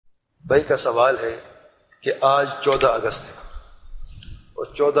بھائی کا سوال ہے کہ آج 14 اگست ہے اور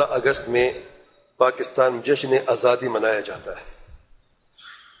 14 اگست میں پاکستان میں جشن آزادی منایا جاتا ہے،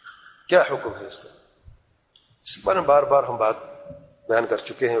 کیا حکم ہے اس کا؟ اس پر بار بار ہم بات بیان کر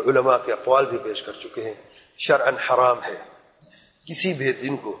چکے ہیں، علماء کے اقوال بھی پیش کر چکے ہیں۔ شرعاً حرام ہے کسی بھی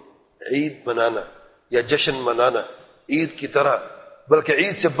دن کو عید منانا یا جشن منانا عید کی طرح، بلکہ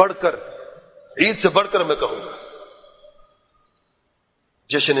عید سے بڑھ کر میں کہوں گا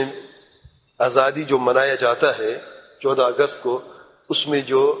جشن آزادی جو منایا جاتا ہے 14 اگست کو، اس میں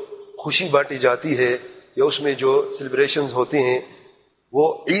جو خوشی بانٹی جاتی ہے یا اس میں جو سیلیبریشنز ہوتے ہیں وہ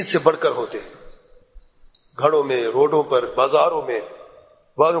عید سے بڑھ کر ہوتے ہیں، گھروں میں، روڈوں پر، بازاروں میں،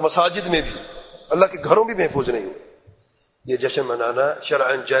 بعض مساجد میں بھی، اللہ کے گھروں بھی محفوظ نہیں ہوئے۔ یہ جشن منانا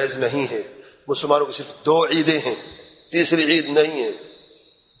شرعاً جائز نہیں ہے۔ مسلمانوں کی صرف 2 عیدیں ہیں، تیسری عید نہیں ہے۔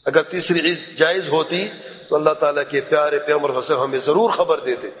 اگر تیسری عید جائز ہوتی تو اللہ تعالیٰ کے پیارے پیغمبر صلی اللہ علیہ وسلم ہمیں ضرور خبر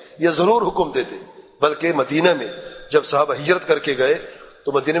دیتے، یہ ضرور حکم دیتے۔ بلکہ مدینہ میں جب صحابہ ہجرت کر کے گئے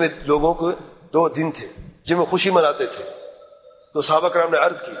تو مدینہ میں لوگوں کو 2 دن تھے جن میں خوشی مناتے تھے، تو صحابہ کرام نے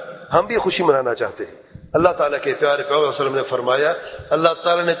عرض کی ہم بھی خوشی منانا چاہتے ہیں۔ اللہ تعالیٰ کے پیارے پیغمبر صلی اللہ علیہ وسلم نے فرمایا اللہ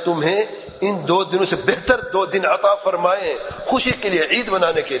تعالیٰ نے تمہیں ان 2 دنوں سے بہتر 2 دن عطا فرمائے ہیں خوشی کے لیے، عید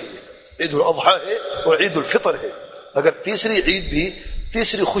منانے کے لیے۔ عید الاضحیٰ ہے اور عید الفطر ہے۔ اگر تیسری عید بھی،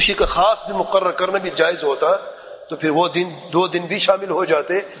 تیسری خوشی کا خاص دن مقرر کرنا بھی جائز ہوتا تو پھر وہ دن 2 دن بھی شامل ہو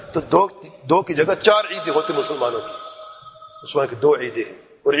جاتے، تو 2 کی جگہ 4 عیدیں ہوتی مسلمانوں کی۔ مسلمان کی 2 عیدیں ہیں۔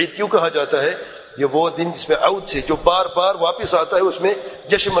 اور عید کیوں کہا جاتا ہے؟ یہ وہ دن جس میں عود سے جو بار بار واپس آتا ہے، اس میں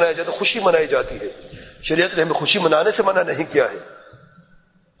جشن منایا جاتا ہے، خوشی منائی جاتی ہے۔ شریعت نے ہمیں خوشی منانے سے منع نہیں کیا ہے،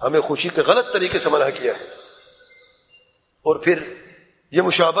 ہمیں خوشی کے غلط طریقے سے منع کیا ہے۔ اور پھر یہ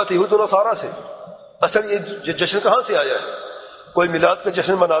مشابہت یہود و نصارہ سے، اصل یہ جشن کہاں سے آیا ہے؟ کوئی میلاد کا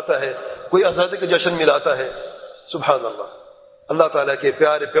جشن مناتا ہے، کوئی آزادی کا جشن ملاتا ہے۔ سبحان اللہ، اللہ تعالیٰ کے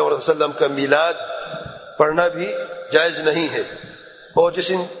پیارے پیغمبر صلی اللہ علیہ وسلم کا میلاد پڑھنا بھی جائز نہیں ہے، اور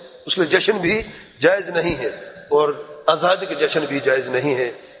اس کے جشن بھی جائز نہیں ہے، اور آزادی کا جشن بھی جائز نہیں ہے،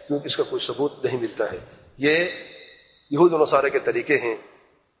 کیونکہ اس کا کوئی ثبوت نہیں ملتا ہے۔ یہ یہود و نصارہ کے طریقے ہیں۔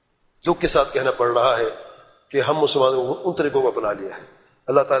 دکھ کے ساتھ کہنا پڑ رہا ہے کہ ہم مسلمانوں کو ان طریقوں کو اپنا لیا ہے۔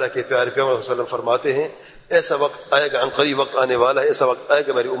 اللہ تعالیٰ کے پیارے پیغمبر صلی اللہ علیہ وسلم فرماتے ہیں ایسا وقت آئے گا، عنقریب وقت آنے والا ہے، ایسا وقت آئے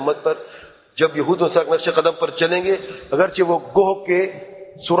گا میری امت پر جب یہود و نصارہ نقش قدم پر چلیں گے، اگرچہ وہ گوہ کے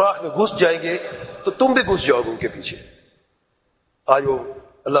سوراخ میں گھس جائیں گے تو تم بھی گھس جاؤ گے ان کے پیچھے۔ آج وہ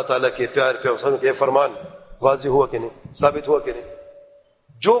اللہ تعالیٰ کے پیارے پیغمبر صلی اللہ علیہ وسلم کے فرمان واضح ہوا کہ نہیں، ثابت ہوا کہ نہیں؟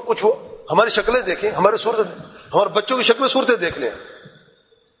 جو کچھ وہ ہماری شکلیں دیکھیں، ہمارے بچوں کی شکلیں صورتیں دیکھ لیں۔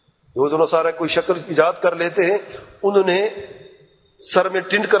 یہود و نصارہ کوئی شکل ایجاد کر لیتے ہیں، انہوں نے سر میں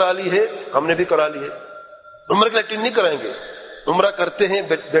ٹنڈ کرا لی ہے، ہم نے بھی کرا لی ہے۔ عمرہ کے لیے ٹنڈ نہیں کرائیں گے، عمرہ کرتے ہیں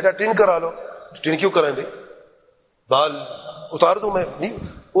بیٹا ٹنڈ کرا لو، ٹنڈ کیوں کرائیں بھائی؟ بال اتار دوں میں نہیں؟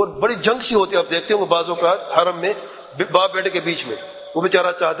 اور بڑی جنگ سی ہوتی ہے، آپ دیکھتے ہوں بعض اوقات حرم میں باپ بیٹے کے بیچ میں، وہ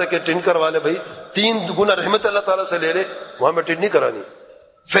بیچارہ چاہتا ہے کہ ٹنڈ کروا لے بھائی، 3 گنا رحمت اللہ تعالیٰ سے لے لے، وہاں میں ٹنڈ نہیں کرانی۔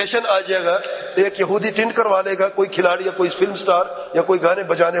 فیشن آ جائے گا، ایک یہودی ٹنڈ کروا لے گا، کوئی کھلاڑی یا کوئی فلم سٹار یا کوئی گانے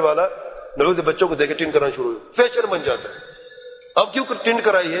بجانے والا نروز بچوں کو دیکھ کے ٹنڈ کرانا شروع ہو، فیشن بن جاتا ہے۔ اب کیوں ٹنڈ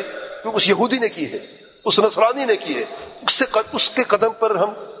کرائی ہے؟ کیونکہ اس یہودی نے کی ہے، اس نصرانی نے کی ہے، اس کے قدم پر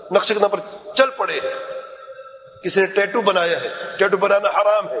ہم نقش قدم پر چل پڑے ہیں۔ کسی نے ٹیٹو بنایا ہے، ٹیٹو بنانا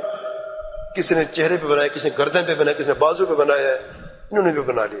حرام ہے، کسی نے چہرے پہ بنایا، کسی نے گردن پہ بنایا، کسی نے بازو پہ بنایا ہے، انہوں نے بھی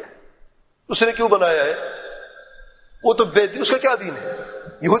بنا لیا ہے۔ اس نے کیوں بنایا ہے؟ وہ تو اس کا کیا دین ہے؟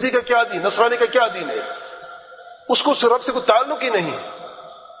 یہودی کا کیا دین، نصرانی کا کیا دین ہے؟ اس کو اس رب سے کوئی تعلق ہی نہیں۔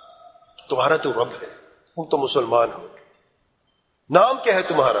 تمہارا تو رب ہے، تم تو مسلمان ہو، نام کیا ہے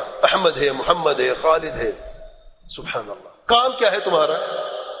تمہارا؟ احمد ہے، محمد ہے، خالد ہے۔ سبحان اللہ، کام کیا ہے تمہارا؟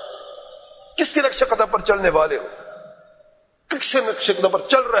 کس کے نقش قدم پر چلنے والے ہو؟ کس کے نقش قدم پر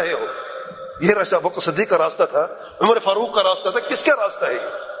چل رہے ہو؟ یہ راستہ ابو بکر صدیق کا راستہ تھا، عمر فاروق کا راستہ تھا، کس کا راستہ ہے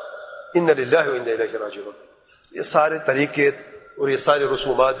یہ؟ انا للہ و انا الیہ راجعون۔ یہ سارے طریقے اور یہ سارے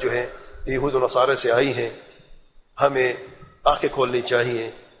رسومات جو ہیں یہود و نصارہ سے آئی ہیں، ہمیں آنکھیں کھولنی چاہیے۔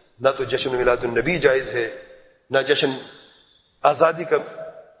 نہ تو جشن میلاد النبی جائز ہے، نہ جشن آزادی کا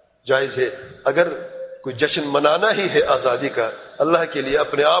جائز ہے۔ اگر کوئی جشن منانا ہی ہے آزادی کا، اللہ کے لیے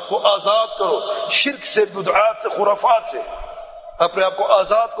اپنے آپ کو آزاد کرو، شرک سے، بدعات سے، خرافات سے اپنے آپ کو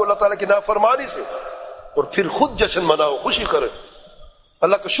آزاد کرو، اللہ تعالیٰ کی نافرمانی سے، اور پھر خود جشن مناؤ، خوشی کرو،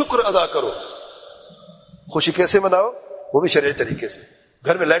 اللہ کا شکر ادا کرو۔ خوشی کیسے مناؤ؟ وہ بھی شرعی طریقے سے۔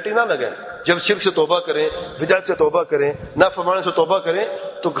 گھر میں لائٹیں نہ لگائیں، جب شرک سے توبہ کریں، بدعت سے توبہ کریں، نافرمانی سے توبہ کریں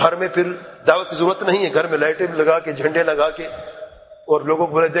تو گھر میں پھر دعوت کی ضرورت نہیں ہے۔ گھر میں لائٹیں لگا کے، جھنڈے لگا کے، اور لوگوں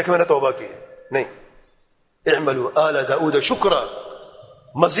کو بولے دیکھ میں نے توبہ کی ہے، نہیں۔ اعملوا آل داؤد شکرا،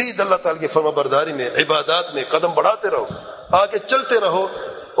 مزید اللہ تعالیٰ کی فرما برداری میں، عبادات میں قدم بڑھاتے رہو، آگے چلتے رہو،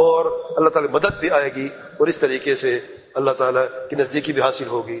 اور اللہ تعالیٰ کی مدد بھی آئے گی، اور اس طریقے سے اللہ تعالیٰ کی نزدیکی بھی حاصل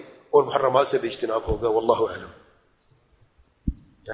ہوگی اور محرمات سے بھی اجتناب ہوگا۔ واللہ اعلم۔